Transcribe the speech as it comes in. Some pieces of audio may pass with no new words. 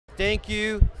Thank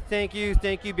you, thank you,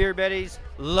 thank you, Beer Betties.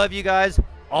 Love you guys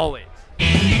always.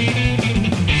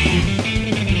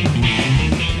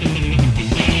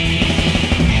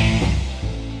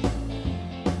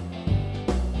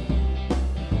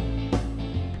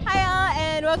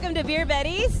 Welcome to Beer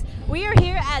Betties. We are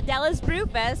here at Dallas Brew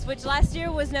Fest, which last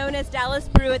year was known as Dallas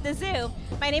Brew at the Zoo.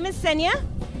 My name is Senya.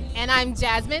 And I'm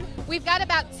Jasmine. We've got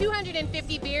about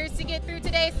 250 beers to get through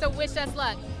today, so wish us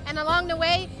luck. And along the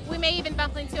way, we may even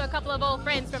bump into a couple of old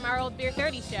friends from our old Beer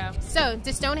 30 show. So,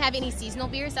 does Stone have any seasonal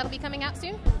beers that'll be coming out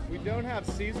soon? We don't have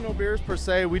seasonal beers per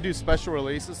se. We do special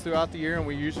releases throughout the year, and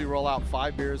we usually roll out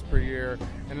 5 beers per year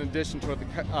in addition to the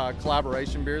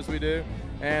collaboration beers we do.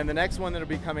 And the next one that'll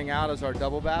be coming out is our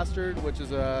Double Bastard, which is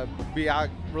be out,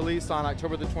 released on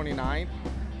October the 29th.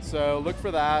 So look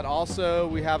for that. Also,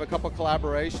 we have a couple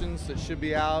collaborations that should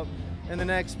be out in the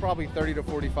next probably 30 to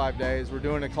 45 days. We're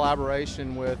doing a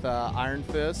collaboration with Iron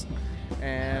Fist.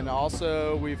 And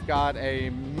also we've got a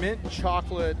mint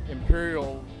chocolate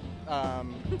imperial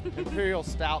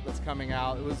stout that's coming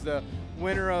out. It was the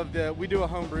winner of we do a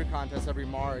home brew contest every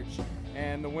March,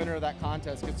 and the winner of that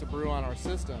contest gets a brew on our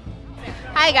system.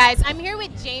 Hi guys, I'm here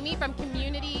with Jamie from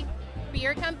Community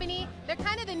Beer Company. They're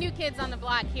kind of the new kids on the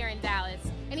block here in Dallas,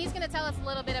 and he's going to tell us a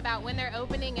little bit about when they're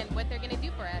opening and what they're going to do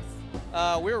for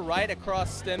us. We're right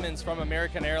across Stemmons from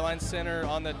American Airlines Center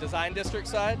on the Design District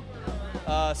side.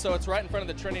 So it's right in front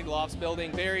of the Trinity Lofts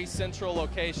building, very central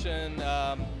location.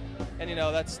 And you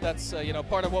know, that's you know,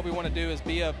 part of what we want to do is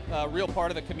be a real part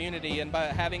of the community, and by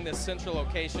having this central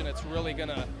location, it's really going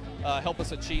to help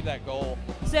us achieve that goal.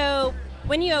 So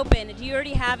when you open, do you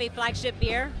already have a flagship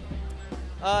beer?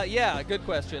 Yeah, good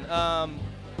question.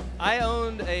 I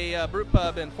owned a brew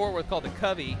pub in Fort Worth called the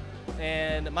Covey,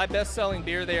 and my best-selling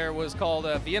beer there was called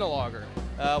Vienna Lager.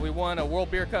 We won a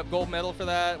World Beer Cup gold medal for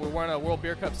that. We won a World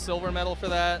Beer Cup silver medal for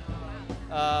that.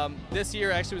 This year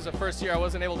actually was the first year I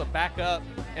wasn't able to back up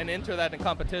and enter that in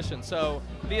competition. So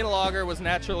Vienna Lager was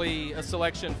naturally a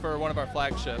selection for one of our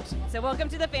flagships. So welcome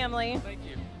to the family. Thank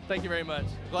you. Thank you very much.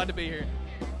 Glad to be here.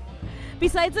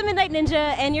 Besides the Midnight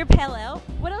Ninja and your Pale Ale,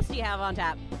 what else do you have on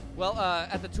tap? Well,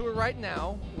 at the tour right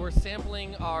now, we're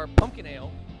sampling our pumpkin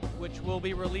ale, which we'll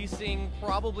be releasing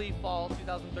probably fall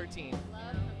 2013.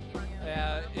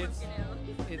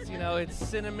 It's you know, it's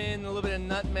cinnamon, a little bit of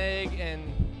nutmeg, and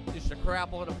just a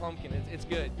crap load of pumpkin. It's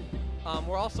good.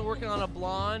 We're also working on a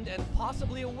blonde and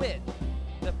possibly a wit,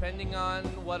 depending on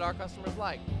what our customers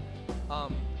like.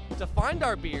 To find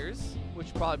our beers,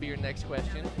 which will probably be your next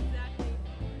question.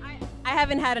 I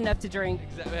haven't had enough to drink.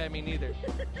 Exactly, I mean neither.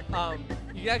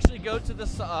 You can actually go to the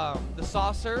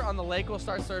Saucer on the lake. We'll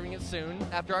start serving it soon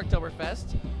after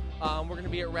Oktoberfest. We're going to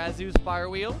be at Razoo's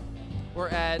Firewheel. We're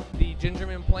at the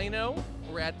Gingerman Plano.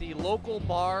 We're at the local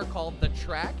bar called The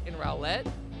Track in Rowlett.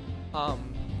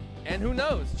 And who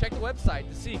knows? Check the website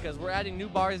to see, because we're adding new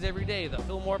bars every day. The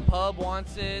Fillmore Pub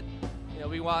wants it. You know,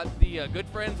 we want the Good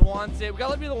Friends wants it. We got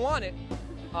to let people want it.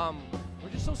 We're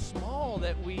just so small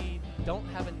that we don't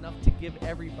have enough to give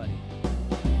everybody.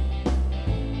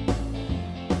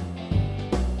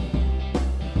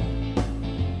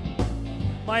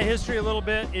 My history a little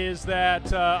bit is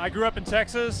that I grew up in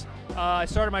Texas. I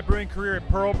started my brewing career at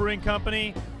Pearl Brewing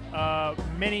Company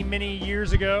many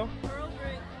years ago. Pearl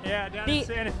Brewing. Yeah, down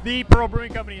in the Pearl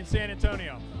Brewing Company in San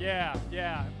Antonio. Yeah,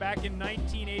 back in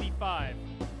 1985.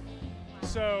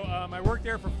 So I worked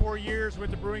there for 4 years,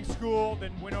 went to brewing school,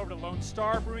 then went over to Lone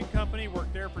Star Brewing Company,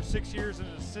 worked there for 6 years as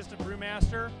an assistant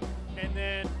brewmaster, and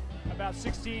then about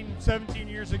 16, 17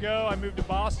 years ago, I moved to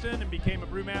Boston and became a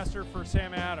brewmaster for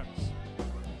Sam Adams.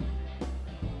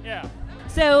 Yeah.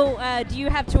 So do you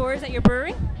have tours at your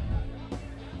brewery?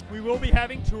 We will be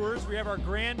having tours. We have our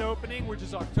grand opening, which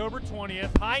is October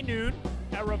 20th, high noon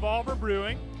at Revolver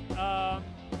Brewing.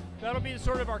 That'll be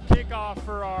sort of our kickoff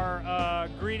for our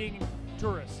greeting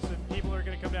tourists and people that are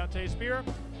going to come down and taste beer.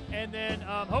 And then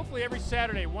hopefully every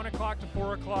Saturday, 1 o'clock to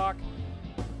 4 o'clock,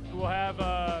 we'll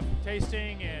have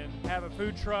tasting and have a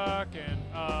food truck and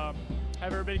have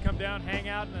everybody come down, hang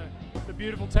out in the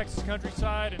beautiful Texas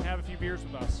countryside and have a few beers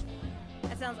with us.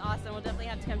 That sounds awesome. We'll definitely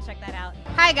have to come check that out.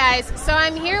 Hi guys, so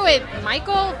I'm here with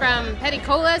Michael from Petty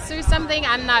Colas or something.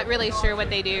 I'm not really sure what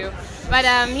they do, but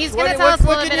he's going to tell us a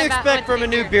little bit about what can you expect from a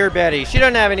new Beer Betty? She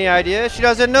doesn't have any idea. She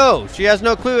doesn't know. She has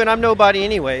no clue, and I'm nobody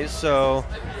anyways, so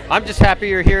I'm just happy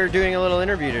you're here doing a little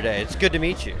interview today. It's good to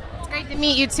meet you. It's great to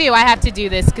meet you too. I have to do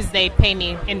this because they pay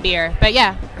me in beer. But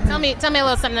yeah, tell me a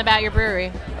little something about your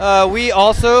brewery. We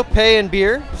also pay in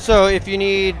beer, so if you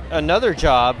need another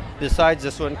job besides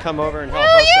this one, come over and help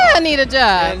us I out. need a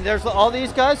job. And there's all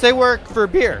these guys, they work for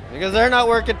beer because they're not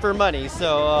working for money.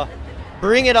 So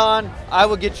Bring it on. I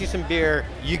will get you some beer.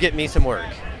 You get me some work.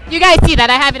 You guys see that?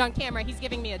 I have it on camera. He's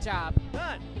giving me a job.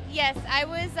 Yes, I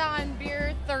was on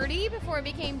Beer 30 before it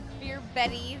became Beer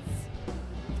Betties.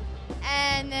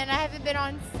 And then I haven't been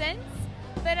on since.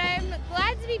 But I'm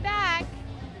glad to be back.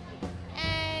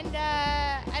 And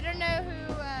I don't know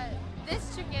who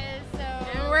this chick is, so.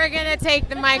 And we're going to take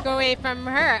the mic away from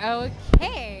her.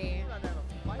 Okay.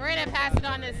 We're going to pass it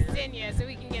on to Senya so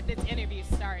we can get this interview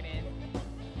started.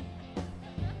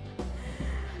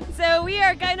 So we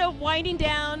are kind of winding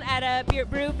down at a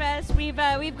Brew Fest. We've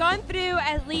gone through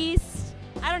at least,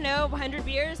 I don't know, 100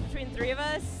 beers between the 3 of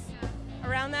us.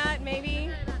 Around that,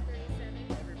 maybe.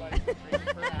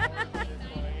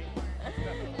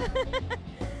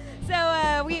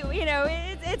 So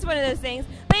it's one of those things.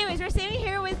 But anyways, we're standing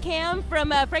here with Cam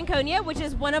from Franconia, which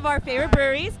is one of our favorite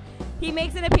breweries. He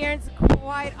makes an appearance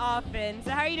quite often.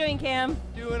 So how are you doing, Cam?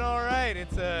 Doing all right.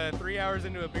 It's 3 hours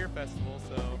into a beer festival,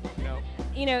 so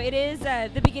it is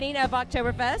the beginning of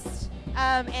Oktoberfest,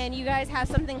 and you guys have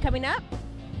something coming up.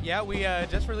 Yeah, we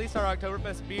just released our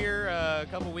Oktoberfest beer a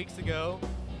couple weeks ago,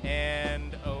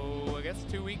 and I guess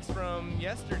 2 weeks from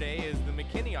yesterday is the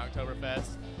McKinney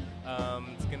Oktoberfest.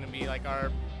 It's going to be like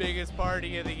our biggest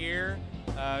party of the year.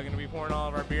 Going to be pouring all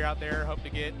of our beer out there. Hope to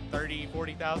get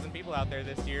 40,000 people out there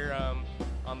this year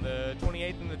on the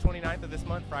 28th and the 29th of this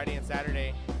month, Friday and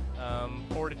Saturday.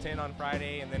 4 to 10 on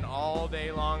Friday, and then all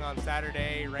day long on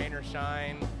Saturday, rain or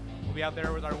shine. We'll be out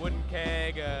there with our wooden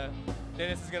keg.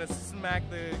 Dennis is going to smack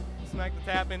the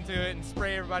tap into it and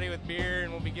spray everybody with beer,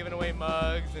 and we'll be giving away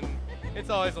mugs, and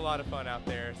it's always a lot of fun out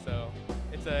there. So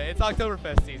it's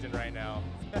Oktoberfest season right now.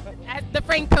 As the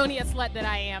Franconia slut that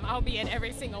I am, I'll be at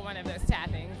every single one of those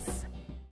tappings.